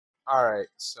All right,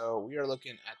 so we are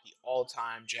looking at the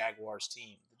all-time Jaguars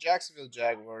team. The Jacksonville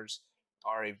Jaguars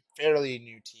are a fairly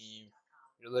new team.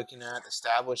 You're looking at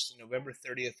established in November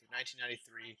 30th of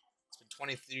 1993. It's been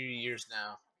 23 years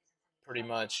now, pretty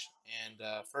much, and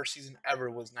first season ever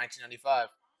was 1995.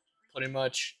 Pretty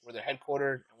much where they're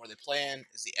headquartered and where they play in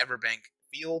is the Everbank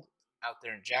Field out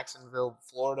there in Jacksonville,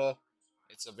 Florida.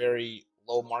 It's a very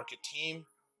low market team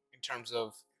in terms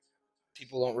of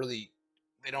people don't really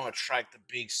they don't attract the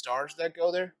big stars that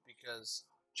go there because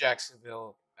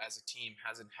Jacksonville as a team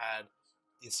hasn't had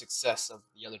the success of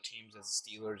the other teams as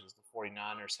the Steelers, as the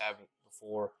 49ers have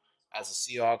before, as the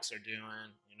Seahawks are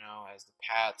doing, as the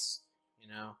Pats.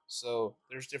 So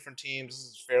there's different teams. This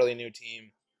is a fairly new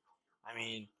team. I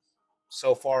mean,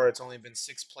 so far it's only been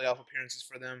 6 playoff appearances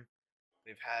for them.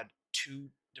 They've had 2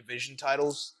 division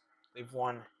titles. They've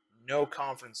won no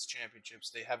conference championships.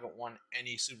 They haven't won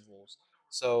any Super Bowls.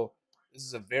 So this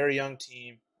is a very young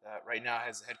team that right now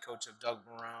has the head coach of Doug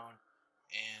Marrone,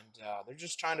 and they're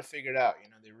just trying to figure it out.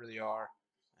 They really are.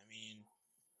 I mean,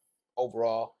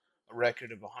 overall, a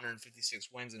record of 156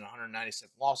 wins and 197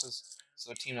 losses.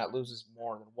 So a team that loses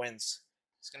more than wins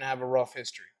is going to have a rough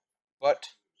history. But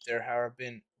there have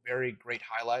been very great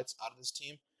highlights out of this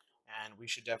team, and we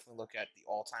should definitely look at the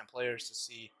all-time players to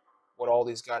see what all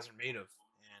these guys are made of,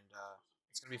 and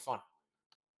it's going to be fun.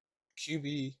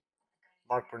 QB,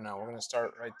 Mark Brunell. We're going to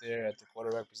start right there at the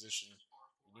quarterback position.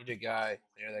 You need a guy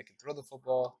there that can throw the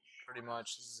football pretty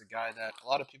much. This is a guy that a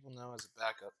lot of people know as a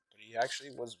backup, but he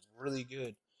actually was really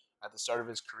good at the start of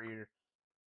his career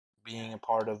being a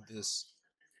part of this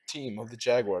team of the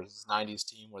Jaguars, this 90s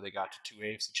team where they got to 2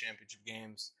 AFC championship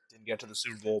games, didn't get to the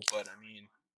Super Bowl, but I mean,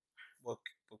 what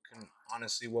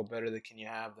better can you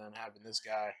have than having this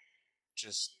guy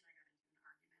just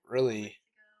really,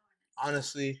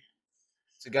 honestly,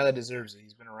 it's a guy that deserves it.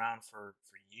 He's been around for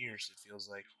years, it feels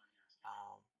like.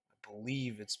 I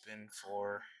believe it's been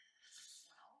for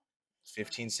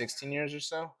 15, 16 years or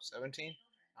so, 17.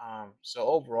 So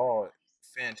overall,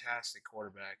 fantastic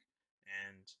quarterback.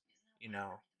 And,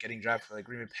 getting drafted by the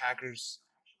Green Bay Packers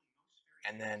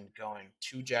and then going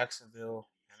to Jacksonville.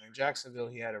 And in Jacksonville,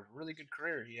 he had a really good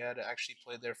career. He had actually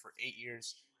played there for 8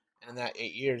 years. And in that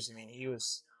 8 years, I mean, he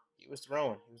was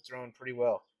throwing pretty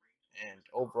well. And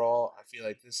overall, I feel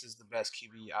like this is the best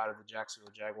QB out of the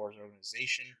Jacksonville Jaguars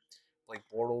organization. Blake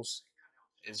Bortles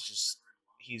is just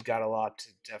he's got a lot to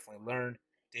definitely learn.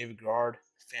 David Garrard,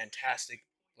 fantastic,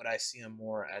 but I see him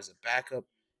more as a backup.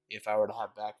 If I were to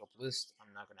have backup list,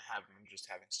 I'm not going to have him just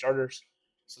having starters.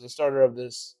 So the starter of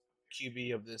this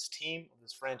QB of this team, of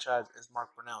this franchise, is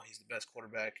Mark Brunell. He's the best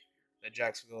quarterback that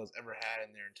Jacksonville has ever had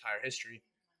in their entire history.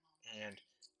 And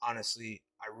honestly,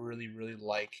 I really, really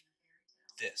like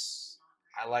this.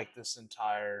 I like this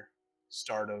entire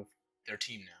start of their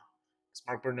team now. Because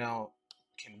Mark Brunell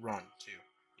can run too.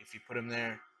 If you put him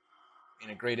there in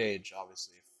a great age,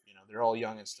 obviously, if, they're all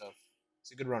young and stuff.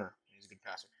 He's a good runner. He's a good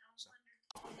passer. So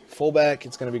fullback,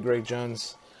 it's going to be Greg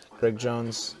Jones. Greg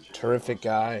Jones, terrific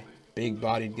guy,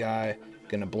 big-bodied guy,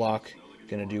 going to block,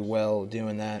 going to do well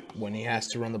doing that. When he has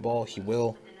to run the ball, he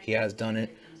will. He has done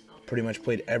it. Pretty much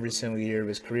played every single year of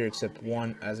his career except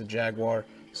one as a Jaguar,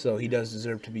 so he does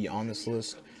deserve to be on this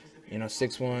list.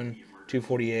 6'1",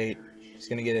 248. He's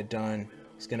going to get it done.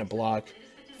 He's going to block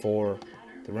for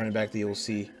the running back that you'll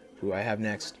see, who I have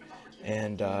next.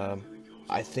 And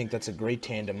I think that's a great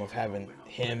tandem of having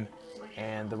him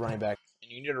and the running back.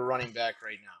 And you need a running back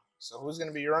right now. So who's going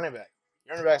to be your running back?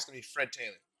 Your running back is going to be Fred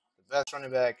Taylor, the best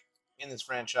running back in this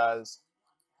franchise.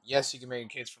 Yes, you can make a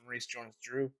case for Maurice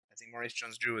Jones-Drew. I think Maurice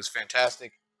Jones-Drew is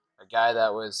fantastic. A guy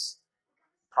that was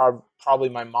probably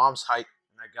my mom's height,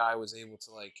 and that guy was able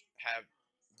to have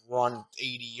run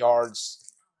 80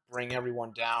 yards, bring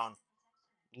everyone down,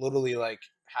 literally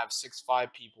have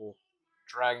 6'5" people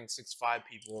dragging 6'5"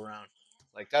 people around.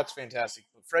 That's fantastic.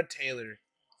 But Fred Taylor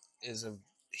he's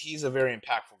a very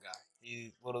impactful guy.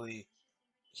 He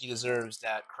deserves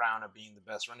that crown of being the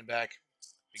best running back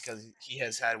because he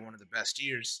has had one of the best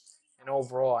years. And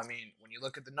overall, I mean, when you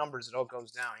look at the numbers, it all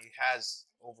goes down. He has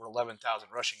over 11,000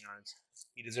 rushing yards.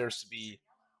 He deserves to be,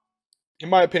 in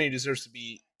my opinion, he deserves to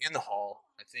be in the Hall.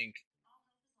 I think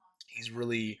he's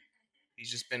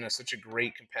just been such a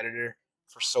great competitor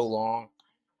for so long.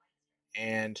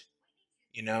 And,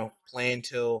 playing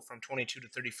till from 22 to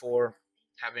 34,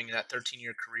 having that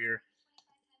 13-year career,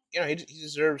 he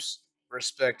deserves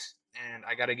respect. And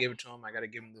I got to give it to him. I got to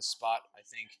give him this spot. I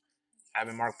think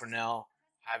having Mark Brunell,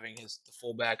 having the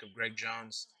fullback of Greg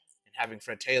Jones, and having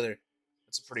Fred Taylor,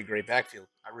 that's a pretty great backfield.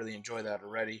 I really enjoy that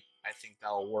already. I think that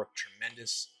will work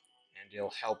tremendous, and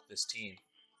it'll help this team.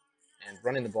 And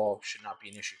running the ball should not be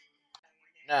an issue.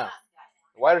 Now,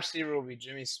 the wide receiver will be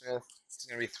Jimmy Smith. He's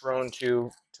going to be thrown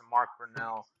to Mark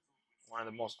Brunell, one of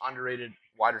the most underrated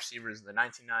wide receivers in the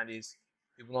 1990s.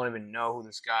 People don't even know who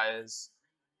this guy is,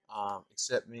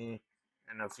 except me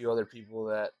and a few other people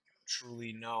that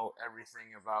truly know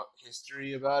everything about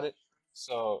history about it.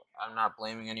 So I'm not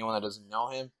blaming anyone that doesn't know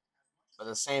him. But at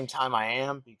the same time, I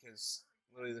am, because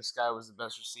literally this guy was the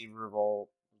best receiver of all.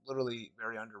 Literally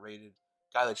very underrated.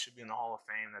 Guy that should be in the Hall of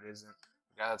Fame that isn't.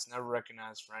 A guy that's never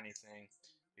recognized for anything,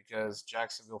 because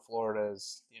Jacksonville, Florida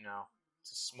is,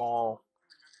 it's a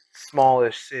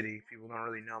smallish city. People don't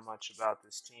really know much about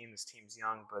this team. This team's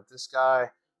young, but this guy,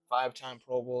 five-time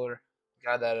Pro Bowler,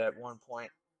 guy that at one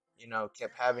point,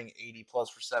 kept having 80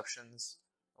 plus receptions,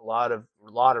 a lot of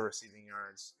receiving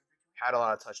yards, had a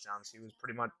lot of touchdowns. He was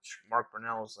pretty much Mark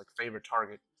Brunell's favorite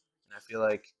target, and I feel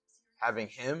like having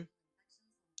him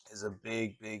is a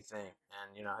big, big thing.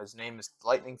 And his name is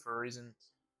Lightning for a reason.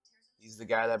 He's the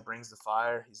guy that brings the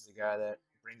fire. He's the guy that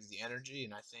brings the energy,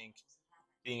 and I think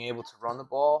being able to run the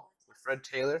ball with Fred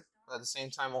Taylor, but at the same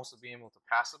time also being able to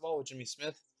pass the ball with Jimmy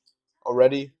Smith,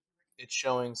 already it's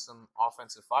showing some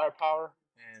offensive firepower,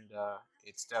 and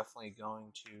it's definitely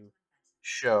going to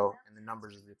show in the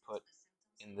numbers that they put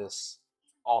in this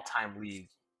all-time league,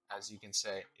 as you can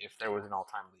say, if there was an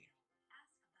all-time league.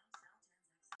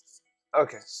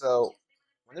 Okay, so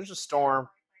when there's a storm,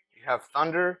 you have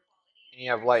thunder and you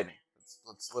have lightning.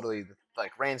 It's literally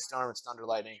like rainstorm, it's thunder,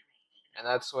 lightning, and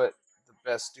that's what the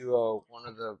best duo, one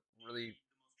of the really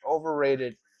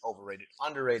underrated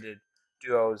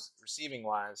duos receiving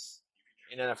wise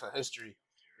in NFL history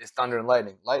is thunder and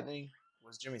lightning. Lightning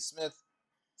was Jimmy Smith.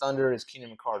 Thunder is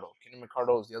Keenan McCardle. Keenan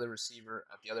McCardle is the other receiver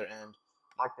at the other end.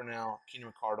 Mark Brunell,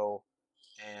 Keenan McCardle,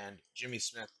 and Jimmy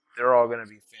Smith. They're all going to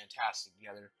be fantastic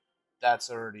together. That's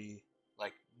already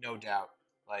no doubt.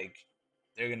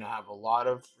 They're going to have a lot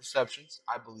of receptions,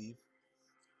 I believe.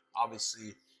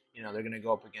 Obviously, they're going to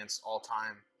go up against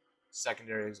all-time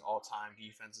secondaries, all-time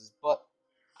defenses, but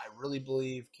I really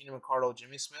believe Keenan McCardle,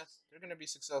 Jimmy Smith, they're going to be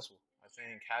successful. I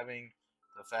think having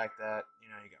the fact that you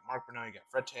got Mark Brunell, you got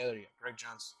Fred Taylor, you got Greg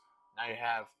Johnson. Now you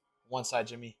have one side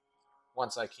Jimmy,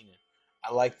 one side Keenan.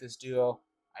 I like this duo.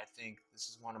 I think this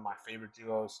is one of my favorite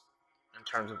duos in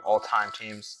terms of all-time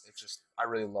teams. I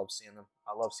really love seeing them.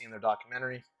 I love seeing their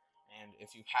documentary, and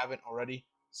if you haven't already,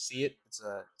 see it. It's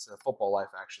a football life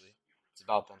actually. It's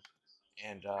about them,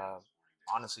 and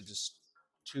honestly, just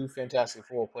two fantastic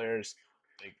football players.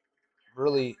 They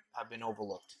really have been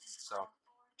overlooked. So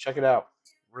check it out.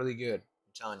 Really good.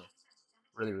 I'm telling you,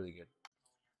 really, really good.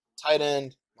 Tight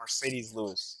end Mercedes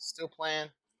Lewis, still playing,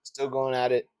 still going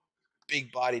at it.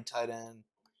 Big body tight end.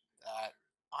 That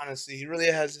honestly, he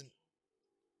really hasn't.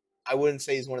 I wouldn't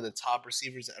say he's one of the top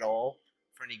receivers at all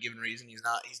for any given reason. He's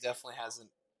not. He's definitely hasn't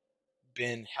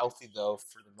been healthy though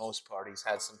for the most part. He's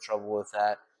had some trouble with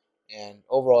that, and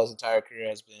overall his entire career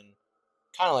has been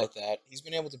kind of like that. He's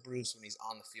been able to bruise when he's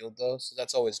on the field though, so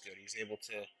that's always good. He's able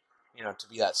to, to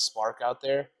be that spark out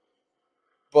there.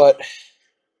 But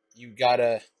you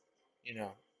gotta, you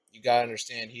know, you gotta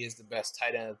understand he is the best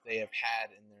tight end that they have had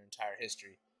in their entire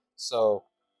history. So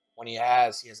when he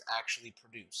has actually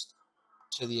produced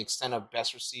to the extent of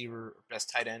best receiver, best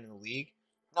tight end in the league.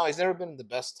 No, he's never been the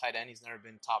best tight end. He's never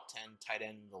been top 10 tight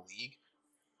end in the league,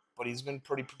 but he's been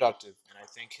pretty productive, and I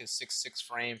think his 6'6"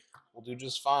 frame will do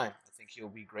just fine. I think he'll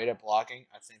be great at blocking.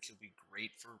 I think he'll be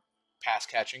great for pass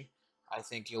catching. I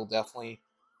think he'll definitely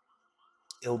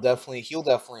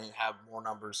have more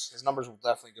numbers. His numbers will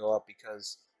definitely go up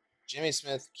because Jimmy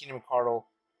Smith, Keenan McCardle,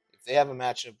 if they have a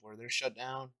matchup where they're shut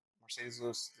down, Mercedes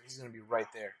Lewis, he's going to be right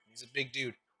there. He's a big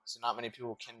dude, so not many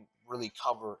people can really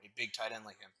cover a big tight end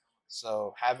like him.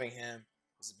 So having him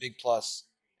is a big plus.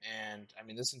 And I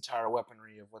mean, this entire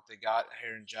weaponry of what they got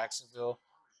here in Jacksonville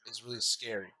is really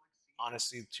scary.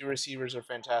 Honestly, two receivers are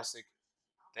fantastic.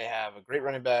 They have a great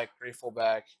running back, great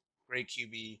fullback, great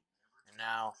QB, and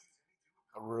now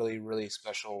a really, really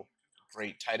special,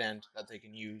 great tight end that they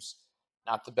can use.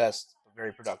 Not the best, but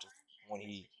very productive. When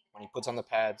he puts on the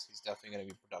pads, he's definitely going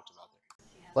to be productive out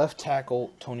there. Left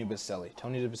tackle Tony Baselli.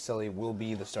 Tony Baselli will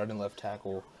be the starting left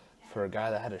tackle for a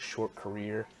guy that had a short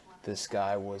career. This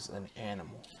guy was an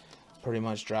animal. Pretty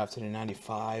much drafted in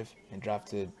 '95 and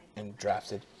drafted in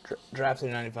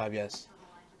 '95. Yes,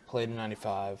 played in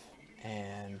 '95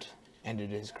 and ended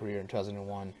his career in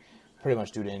 2001. Pretty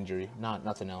much due to injury,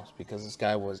 nothing else, because this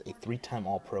guy was a 3-time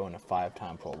All-Pro and a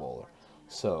 5-time Pro Bowler.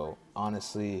 So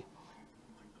honestly,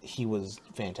 he was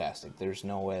fantastic. There's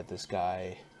no way that this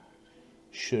guy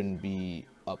shouldn't be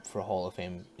up for Hall of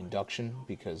Fame induction,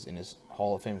 because in his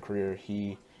Hall of Fame career,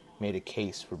 he made a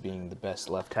case for being the best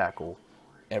left tackle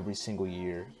every single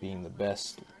year, being the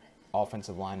best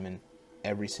offensive lineman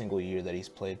every single year that he's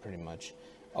played pretty much.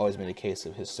 Always been a case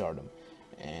of his stardom.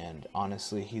 And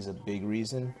honestly, he's a big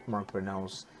reason Mark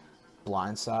Brunell's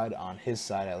blind side, on his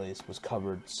side at least, was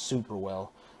covered super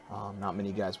well. Not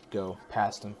many guys would go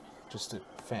past him. Just a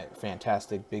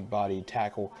fantastic big body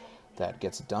tackle that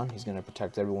gets it done. He's going to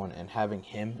protect everyone, and having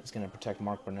him is going to protect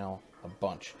Mark Brunell a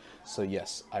bunch. So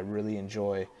yes, I really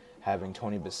enjoy having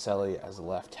Tony Baselli as a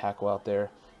left tackle out there.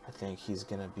 I think he's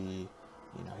going to be,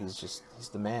 he's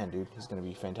the man, dude. He's going to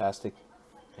be fantastic,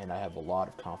 and I have a lot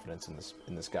of confidence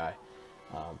in this guy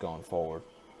going forward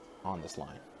on this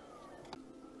line.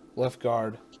 Left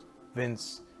guard,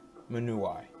 Vince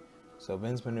Manuwai. So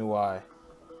Vince Manuwai,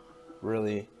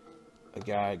 really a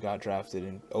guy got drafted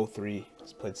in 03.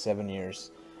 He's played 7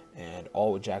 years, and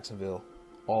all with Jacksonville,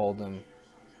 all of them.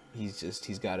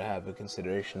 He's got to have a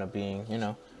consideration of being,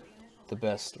 the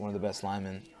best, one of the best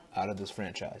linemen out of this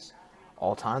franchise.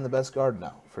 All time the best guard?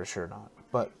 No, for sure not.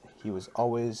 But he was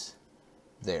always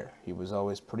there. He was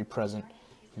always pretty present.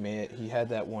 He had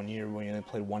that 1 year when he only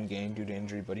played 1 game due to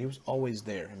injury, but he was always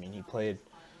there. I mean, he played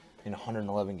in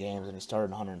 111 games and he started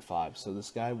in 105. So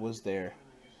this guy was there,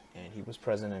 and he was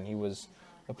present, and he was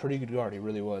a pretty good guard. He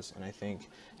really was. And I think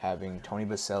having Tony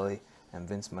Baselli and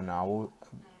Vince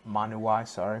Manuwai,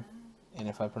 sorry, and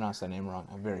if I pronounced that name wrong,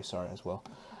 I'm very sorry as well.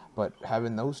 But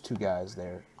having those two guys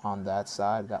there on that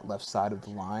side, that left side of the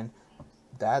line,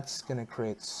 that's going to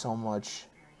create so much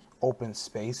open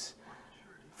space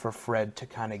for Fred to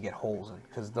kind of get holes in,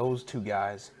 because those two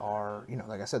guys are,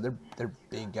 like I said, they're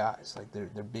big guys, like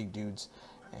they're big dudes,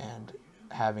 and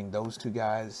having those two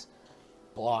guys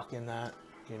blocking that,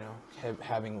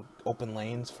 having open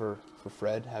lanes for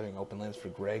Fred, having open lanes for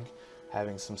Greg,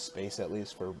 having some space at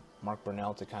least for Mark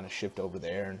Brunell to kind of shift over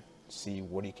there and see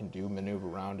what he can do, maneuver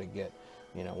around to get,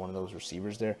 one of those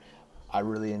receivers there. I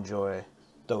really enjoy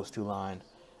those two line.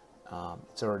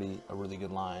 It's already a really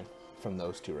good line from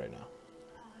those two right now.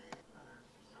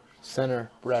 Center,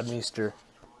 Brad Meester,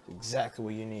 exactly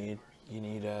what you need. You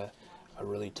need a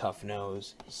really tough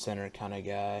nose center kind of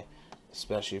guy,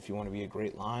 especially if you want to be a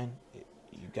great line.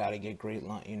 You got to get great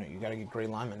line. You got to get great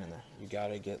linemen in there. You got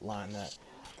to get line that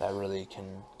really can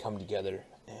come together.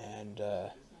 And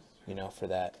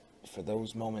for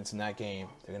those moments in that game,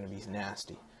 they're gonna be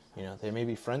nasty. They may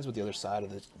be friends with the other side of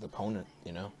the opponent.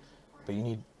 But you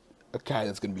need a guy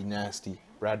that's gonna be nasty.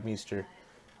 Brad Meester,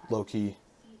 low key,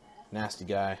 nasty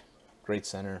guy, great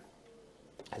center,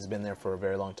 has been there for a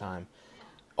very long time.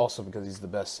 Also because he's the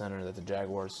best center that the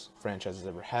Jaguars franchise has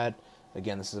ever had.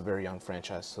 Again, this is a very young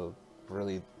franchise, so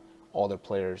really all their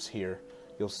players here,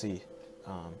 you'll see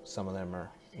some of them are,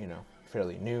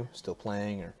 fairly new, still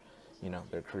playing, or,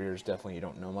 their careers definitely, you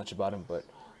don't know much about him, but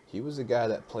he was a guy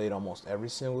that played almost every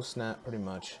single snap pretty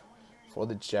much for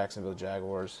the Jacksonville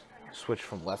Jaguars, switched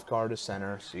from left guard to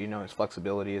center, so his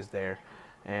flexibility is there,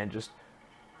 and just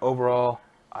overall,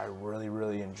 I really,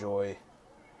 really enjoy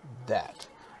that.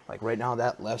 Like right now,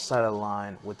 that left side of the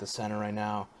line with the center right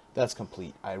now, that's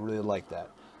complete. I really like that.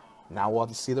 Now we'll have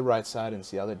to see the right side and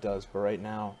see how that does, but right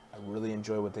now, I really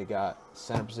enjoy what they got.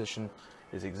 Center position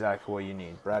is exactly what you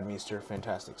need. Brad Meester,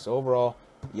 fantastic. So overall,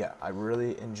 yeah, I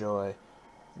really enjoy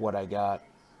what I got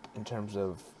in terms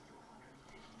of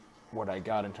what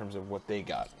they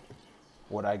got.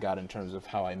 What I got in terms of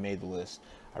how I made the list.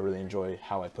 I really enjoy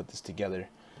how I put this together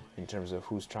in terms of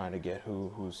who's trying to get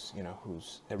who's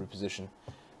every position.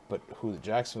 But who the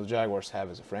Jacksonville Jaguars have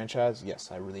as a franchise,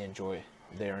 yes, I really enjoy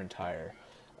their entire,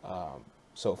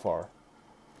 so far,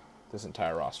 this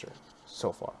entire roster,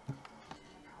 so far.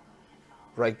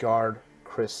 Right guard,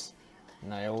 Chris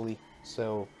Naioli.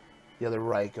 So the other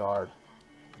right guard,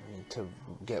 to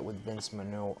get with Vince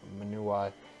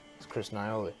Manuwai, is Chris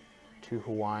Naioli. 2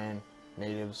 Hawaiian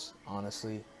natives,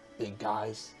 honestly, big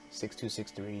guys, 6'2",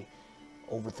 6'3",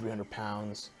 over 300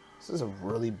 pounds. This is a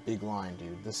really big line,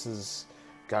 dude. This is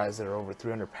guys that are over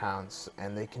 300 pounds,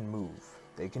 and they can move.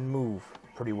 They can move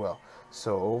pretty well.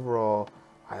 So overall,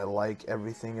 I like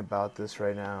everything about this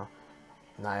right now.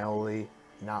 Naioli,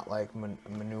 not like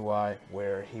Manuwai,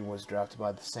 where he was drafted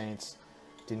by the Saints,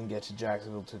 didn't get to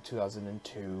Jacksonville till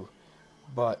 2002,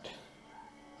 but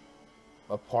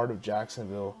a part of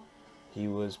Jacksonville. He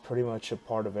was pretty much a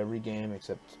part of every game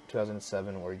except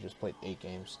 2007, where he just played 8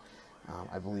 games,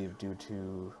 I believe due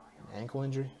to an ankle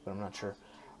injury, but I'm not sure.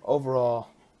 Overall,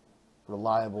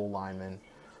 reliable lineman,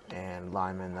 and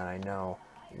linemen that I know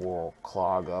will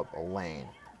clog up a lane,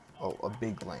 a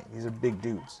big lane. These are big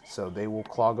dudes, so they will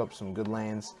clog up some good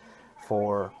lanes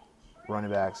for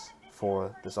running backs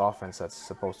for this offense that's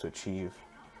supposed to achieve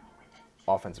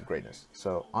offensive greatness.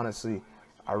 So honestly,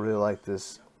 I really like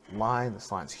this line.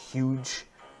 This line's huge,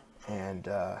 and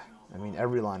I mean,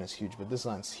 every line is huge, but this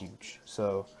line's huge.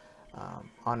 So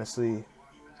honestly,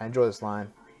 I enjoy this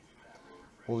line.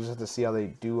 We'll just have to see how they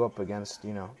do up against,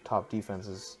 top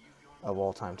defenses of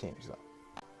all-time teams, though.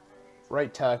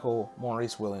 Right tackle,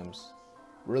 Maurice Williams.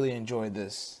 Really enjoyed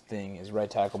this thing. Is right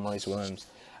tackle Maurice Williams.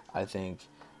 I think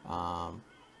a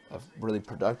really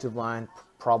productive line.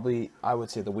 Probably, I would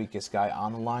say, the weakest guy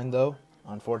on the line, though,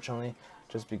 unfortunately,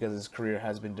 just because his career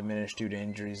has been diminished due to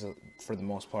injuries for the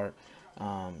most part.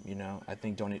 I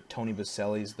think Tony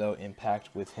Baselli's, though, impact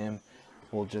with him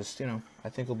will just, I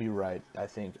think he'll be right. I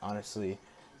think, honestly,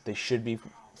 they should be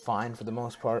fine for the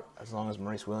most part, as long as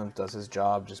Maurice Williams does his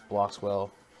job, just blocks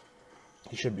well.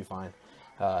 He should be fine.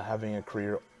 Having a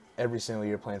career every single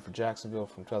year playing for Jacksonville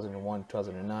from 2001 to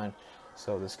 2009.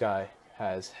 So this guy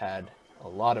has had a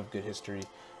lot of good history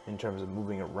in terms of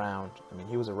moving around. I mean,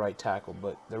 he was a right tackle,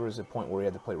 but there was a point where he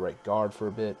had to play right guard for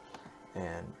a bit,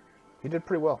 and he did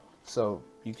pretty well. So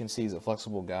you can see he's a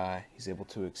flexible guy. He's able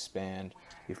to expand.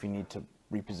 If you need to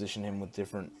reposition him with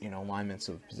different, alignments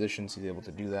of positions, he's able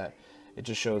to do that. It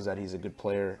just shows that he's a good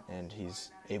player, and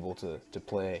he's able to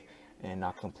play and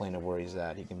not complain of where he's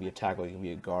at. He can be a tackle, he can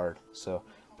be a guard, so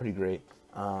pretty great.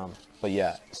 But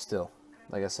yeah, still,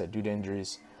 like I said, due to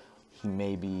injuries, he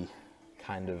may be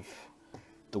kind of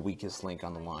the weakest link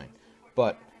on the line.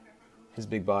 But his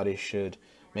big body should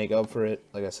make up for it,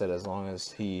 like I said, as long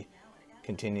as he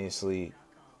continuously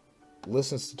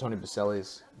listens to Tony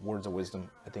Baselli's words of wisdom.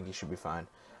 I think he should be fine.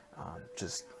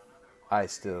 I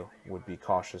still would be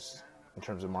cautious in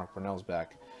terms of Mark Brunell's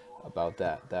back about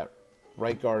that. That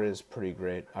right guard is pretty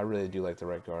great. I really do like the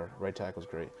right guard. Right tackle is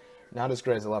great. Not as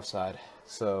great as the left side.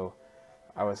 So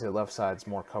I would say the left side's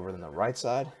more covered than the right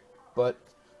side. But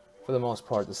for the most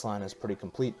part, this line is pretty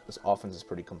complete. This offense is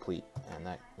pretty complete. And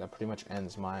that pretty much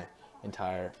ends my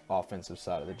entire offensive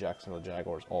side of the Jacksonville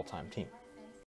Jaguars all-time team.